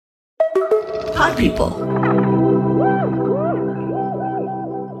Pod People.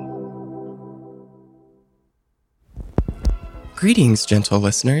 Greetings, gentle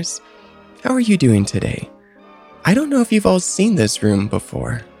listeners. How are you doing today? I don't know if you've all seen this room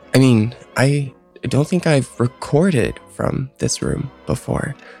before. I mean, I don't think I've recorded from this room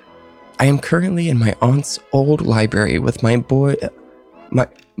before. I am currently in my aunt's old library with my boy,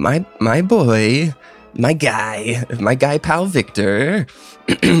 my guy pal Victor.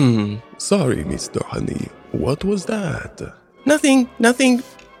 Sorry, Mr. Honey. What was that? Nothing,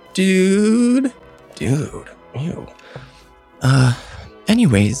 dude. Ew.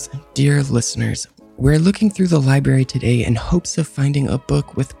 Anyways, dear listeners, we're looking through the library today in hopes of finding a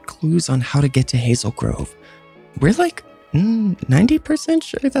book with clues on how to get to Hazel Grove. We're like 90%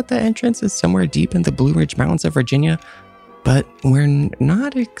 sure that the entrance is somewhere deep in the Blue Ridge Mountains of Virginia, but we're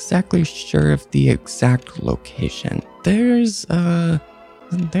not exactly sure of the exact location. There's a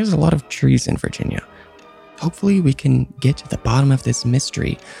lot of trees in Virginia. Hopefully we can get to the bottom of this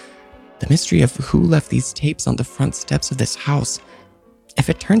mystery. The mystery of who left these tapes on the front steps of this house. If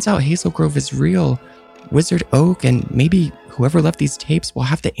it turns out Hazel Grove is real, Wizard Oak and maybe whoever left these tapes will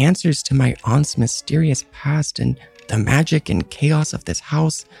have the answers to my aunt's mysterious past and the magic and chaos of this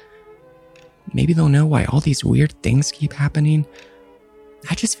house. Maybe they'll know why all these weird things keep happening.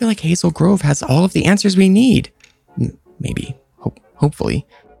 I just feel like Hazel Grove has all of the answers we need. Maybe. Hopefully.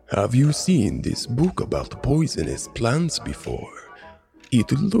 Have you seen this book about poisonous plants before?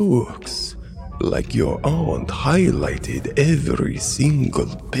 It looks like your aunt highlighted every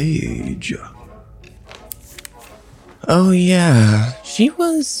single page. Oh yeah, she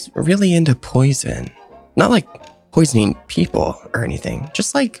was really into poison. Not like poisoning people or anything,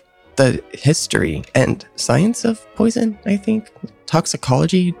 just like the history and science of poison, I think.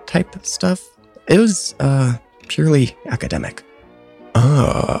 Toxicology type stuff. It was purely academic.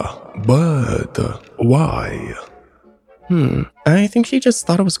 But why? I think she just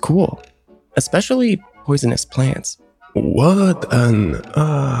thought it was cool. Especially poisonous plants. What an,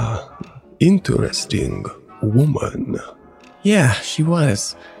 interesting woman. Yeah, she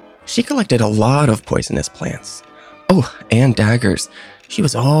was. She collected a lot of poisonous plants. Oh, and daggers. She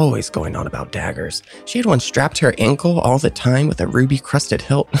was always going on about daggers. She had one strapped to her ankle all the time with a ruby-crusted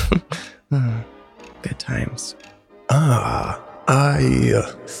hilt. Good times. I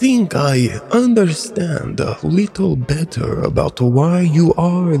think I understand a little better about why you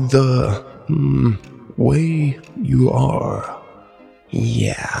are the way you are.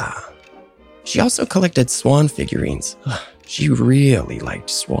 Yeah. She also collected swan figurines. She really liked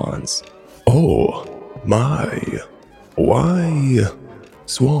swans. Oh, my. Why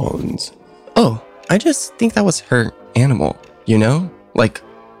swans? Oh, I just think that was her animal, you know? Like,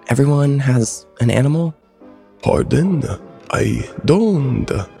 everyone has an animal. Pardon? I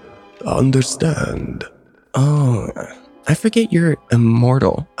don't understand. Oh, I forget you're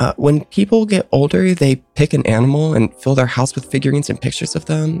immortal. When people get older, they pick an animal and fill their house with figurines and pictures of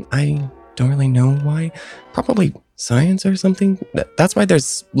them. I don't really know why. Probably science or something. That's why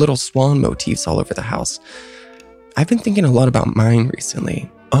there's little swan motifs all over the house. I've been thinking a lot about mine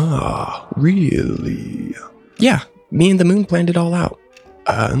recently. Ah, really? Yeah, me and the moon planned it all out.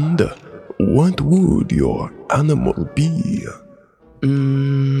 And what would your animal be?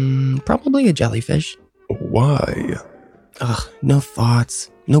 Probably a jellyfish. Why? Ugh, no thoughts,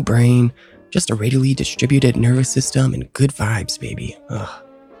 no brain, just a radially distributed nervous system and good vibes, baby. Ugh.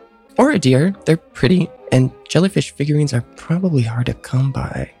 Or a deer, they're pretty, and jellyfish figurines are probably hard to come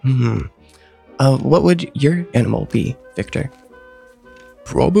by. What would your animal be, Victor?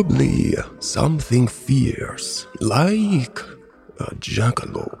 Probably something fierce, like a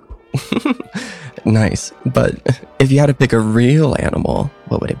jackalope. Nice, but if you had to pick a real animal,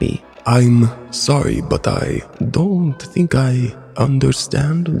 what would it be? I'm sorry, but I don't think I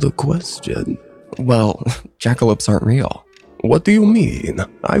understand the question. Well, jackalopes aren't real. What do you mean?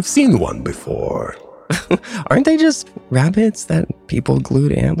 I've seen one before. Aren't they just rabbits that people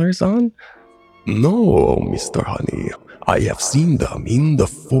glued antlers on? No, Mr. Honey. I have seen them in the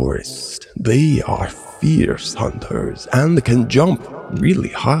forest. They are fierce hunters and can jump really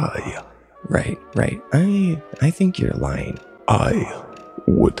high. Right. I think you're lying. I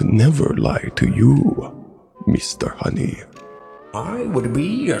would never lie to you, Mr. Honey. I would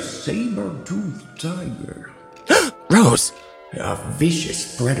be a saber-toothed tiger. Rose! A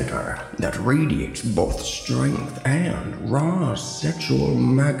vicious predator that radiates both strength and raw sexual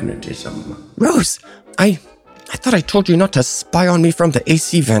magnetism. Rose! I thought I told you not to spy on me from the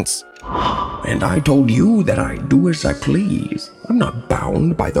AC vents. And I told you that I do as I please. I'm not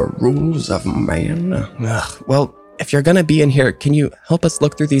bound by the rules of man. Ugh, well, if you're gonna be in here, can you help us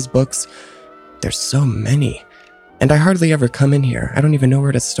look through these books? There's so many. And I hardly ever come in here. I don't even know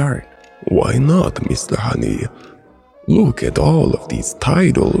where to start. Why not, Mr. Honey? Look at all of these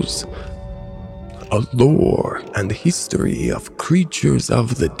titles. A lore and history of creatures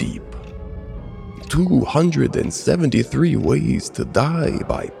of the deep. 273 ways to die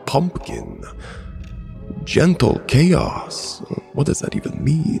by pumpkin. Gentle chaos. What does that even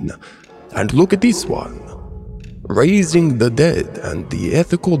mean? And look at this one. Raising the dead and the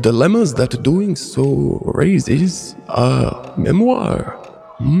ethical dilemmas that doing so raises. A memoir.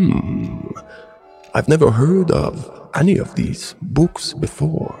 I've never heard of any of these books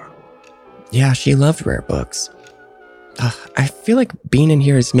before. Yeah, she loved rare books. I feel like being in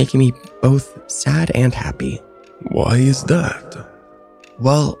here is making me both sad and happy. Why is that?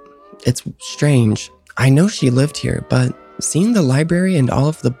 Well, it's strange. I know she lived here, but seeing the library and all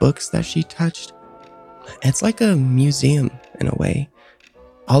of the books that she touched, it's like a museum in a way.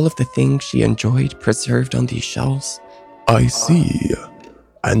 All of the things she enjoyed preserved on these shelves. I see.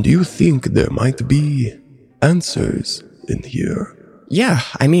 And you think there might be answers in here? Yeah,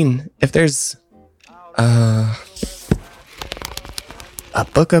 I mean, if there's a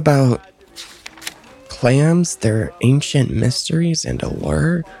book about clams, their ancient mysteries and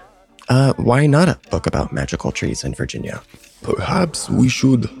allure, why not a book about magical trees in Virginia? Perhaps we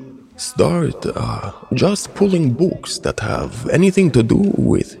should start just pulling books that have anything to do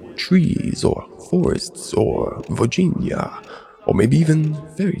with trees or forests or Virginia, or maybe even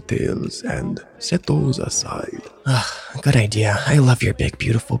fairy tales, and set those aside. Good idea. I love your big,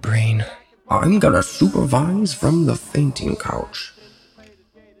 beautiful brain. I'm gonna supervise from the fainting couch.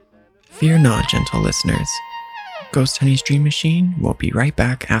 Fear not, gentle listeners. Ghost Honey's Dream Machine will be right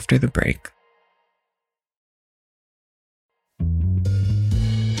back after the break.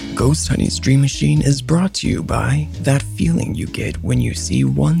 Ghost Honey's Dream Machine is brought to you by that feeling you get when you see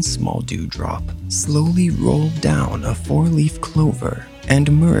one small dewdrop slowly roll down a 4-leaf clover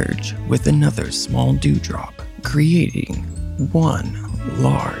and merge with another small dewdrop, creating one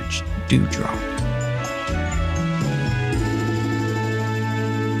large dewdrop.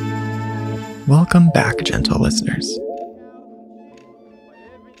 Welcome back, gentle listeners.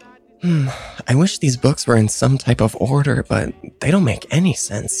 I wish these books were in some type of order, but they don't make any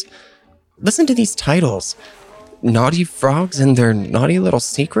sense. Listen to these titles. Naughty Frogs and Their Naughty Little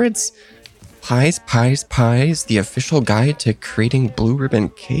Secrets? Pies, Pies, Pies, the official guide to creating blue ribbon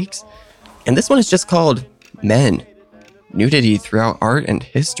cakes? And this one is just called Men. Nudity throughout art and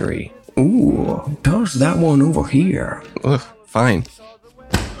history. Ooh, toss that one over here. Ugh, fine.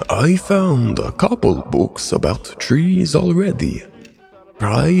 I found a couple books about trees already.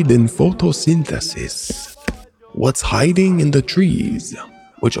 Pride in Photosynthesis. What's Hiding in the Trees,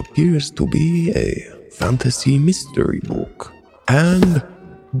 which appears to be a fantasy mystery book. And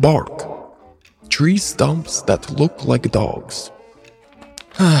Bark. Tree stumps that look like dogs.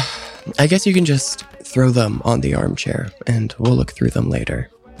 I guess you can just throw them on the armchair, and we'll look through them later.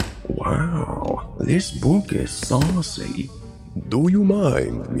 Wow, this book is saucy. Do you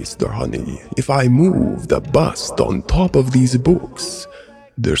mind, Mr. Honey, if I move the bust on top of these books?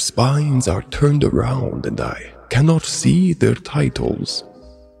 Their spines are turned around and I cannot see their titles.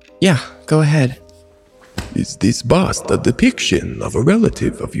 Yeah, go ahead. Is this bust a depiction of a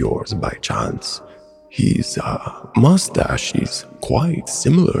relative of yours by chance? His mustache is quite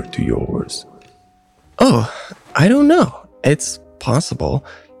similar to yours. Oh, I don't know. It's possible.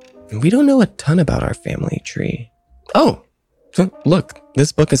 We don't know a ton about our family tree. Oh, look,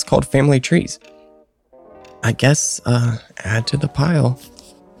 this book is called Family Trees. I guess, add to the pile.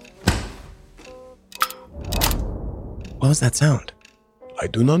 What was that sound? I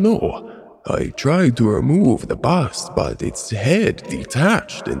do not know. I tried to remove the bust, but its head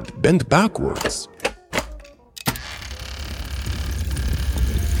detached and bent backwards.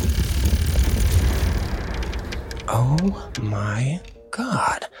 Oh my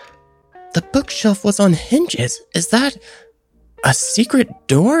god. The bookshelf was on hinges. Is that a secret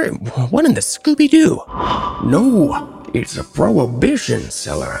door? What in the Scooby-Doo? No, it's a prohibition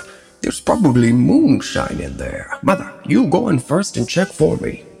cellar. There's probably moonshine in there. Mother, you go in first and check for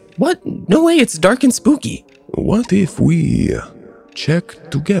me. What? No way, it's dark and spooky. What if we check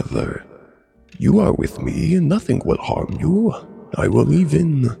together? You are with me and nothing will harm you. I will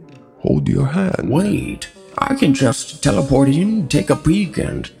even hold your hand. Wait, I can just teleport in, take a peek,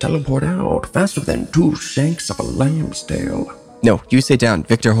 and teleport out faster than 2 shanks of a lamb's tail. No, you sit down.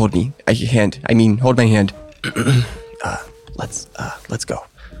 Victor, hold me. Hold my hand. Let's go.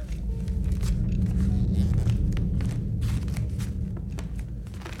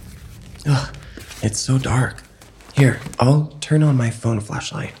 Ugh, it's so dark. Here, I'll turn on my phone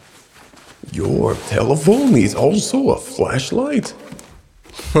flashlight. Your telephone is also a flashlight?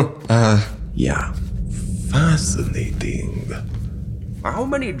 Yeah. Fascinating. How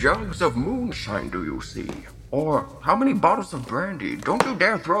many jugs of moonshine do you see? Or how many bottles of brandy? Don't you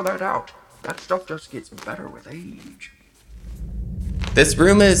dare throw that out. That stuff just gets better with age. This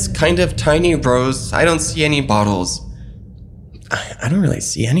room is kind of tiny, Rose. I don't see any bottles. I don't really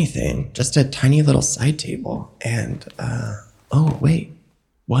see anything. Just a tiny little side table. And, oh, wait.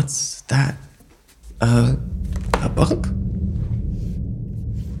 What's that? A book?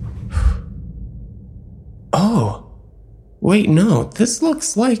 Oh. Wait, no. This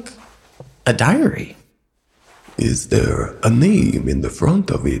looks like a diary. Is there a name in the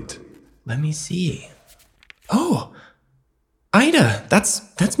front of it? Let me see. Oh. Ida.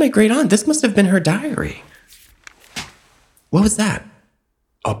 That's my great aunt. This must have been her diary. What was that?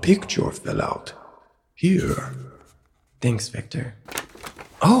 A picture fell out. Here. Thanks, Victor.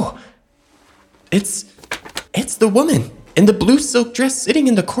 Oh, it's the woman in the blue silk dress sitting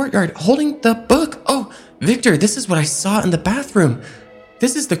in the courtyard holding the book. Oh, Victor, this is what I saw in the bathroom.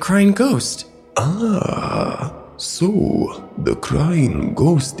 This is the crying ghost. Ah, so the crying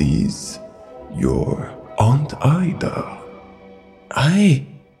ghost is your Aunt Ida. I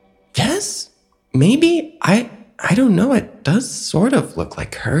guess? Maybe? I don't know. It does sort of look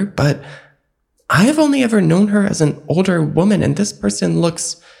like her, but I've only ever known her as an older woman, and this person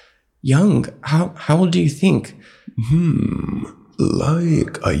looks young. How old do you think?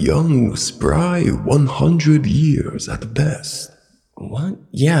 Like a young, spry 100 years at best. What?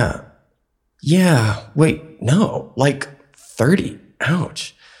 Yeah. Yeah. Wait, no. Like 30.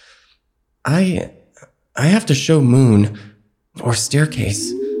 Ouch. I have to show Moon or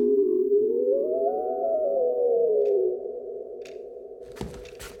Staircase.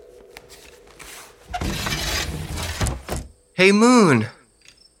 Hey, Moon.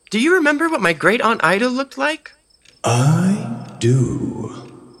 Do you remember what my great aunt Ida looked like? I do.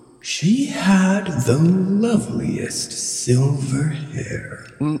 She had the loveliest silver hair.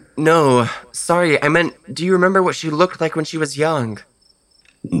 No. Sorry, I meant, do you remember what she looked like when she was young?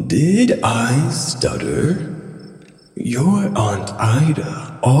 Did I stutter? Your Aunt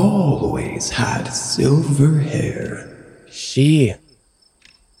Ida always had silver hair. She...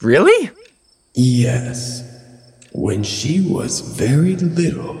 Really? Yes. When she was very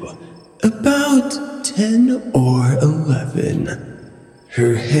little, about 10 or 11,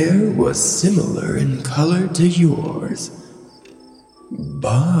 her hair was similar in color to yours.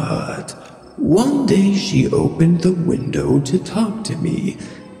 But one day she opened the window to talk to me,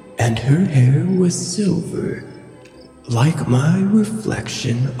 and her hair was silver, like my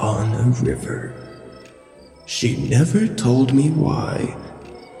reflection on a river. She never told me why,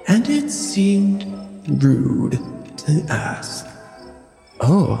 and it seemed rude to ask.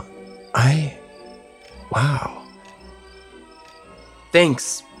 Oh, wow.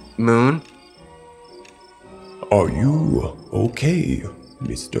 Thanks, Moon. Are you okay,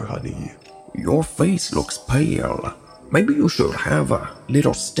 Mr. Honey? Your face looks pale. Maybe you should have a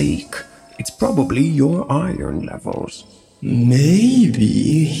little steak. It's probably your iron levels.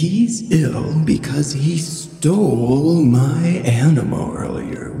 Maybe he's ill because he stole my animal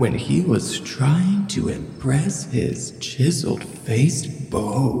earlier when he was trying to impress his chiseled-faced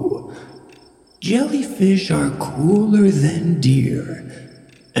beau. Jellyfish are cooler than deer.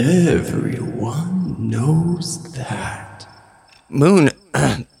 Everyone knows that. Moon,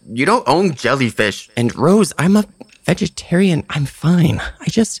 you don't own jellyfish. And Rose, I'm a vegetarian. I'm fine.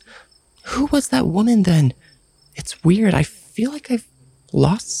 Who was that woman then? It's weird. I feel like I've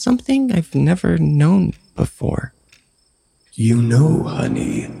lost something I've never known before. You know,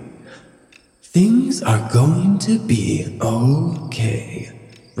 honey, things are going to be okay.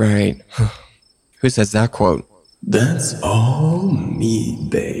 Right. Who says that quote? That's all me,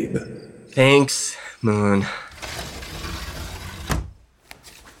 babe. Thanks, Moon.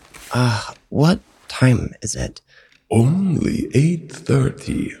 What time is it? Only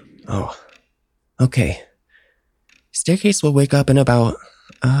 8:30. Oh, okay. Staircase will wake up in about,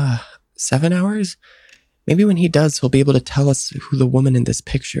 7 hours? Maybe when he does, he'll be able to tell us who the woman in this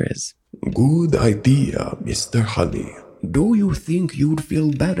picture is. Good idea, Mr. Honey. Do you think you'd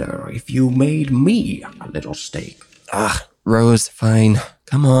feel better if you made me a little steak? Rose, fine.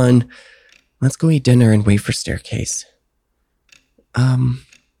 Come on. Let's go eat dinner and wait for Staircase.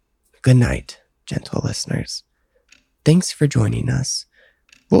 Good night, gentle listeners. Thanks for joining us.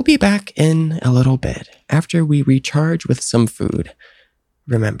 We'll be back in a little bit after we recharge with some food.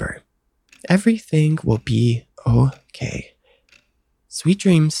 Remember, everything will be okay. Sweet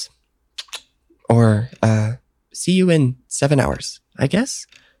dreams. Or, see you in 7 hours, I guess.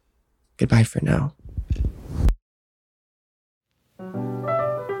 Goodbye for now.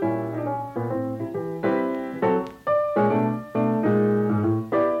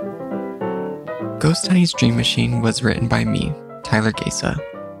 Ghost Honey's Dream Machine was written by me, Tyler Gesa.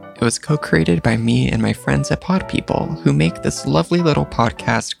 It was co-created by me and my friends at Pod People, who make this lovely little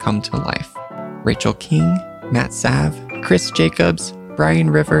podcast come to life. Rachel King, Matt Sav, Chris Jacobs, Brian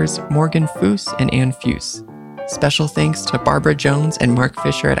Rivers, Morgan Foose, and Ann Fuse. Special thanks to Barbara Jones and Mark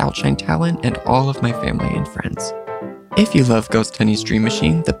Fisher at Outshine Talent and all of my family and friends. If you love Ghost Honey's Dream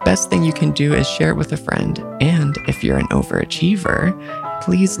Machine, the best thing you can do is share it with a friend. And if you're an overachiever,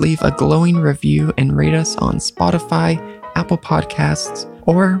 please leave a glowing review and rate us on Spotify, Apple Podcasts,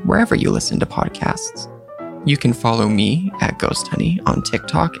 or wherever you listen to podcasts. You can follow me at Ghost Honey on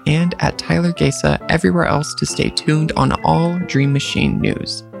TikTok and at Tyler Gesa everywhere else to stay tuned on all Dream Machine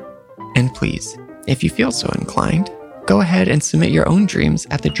news. And please, if you feel so inclined, go ahead and submit your own dreams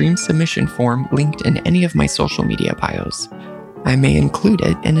at the dream submission form linked in any of my social media bios. I may include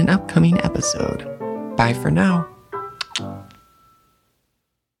it in an upcoming episode. Bye for now.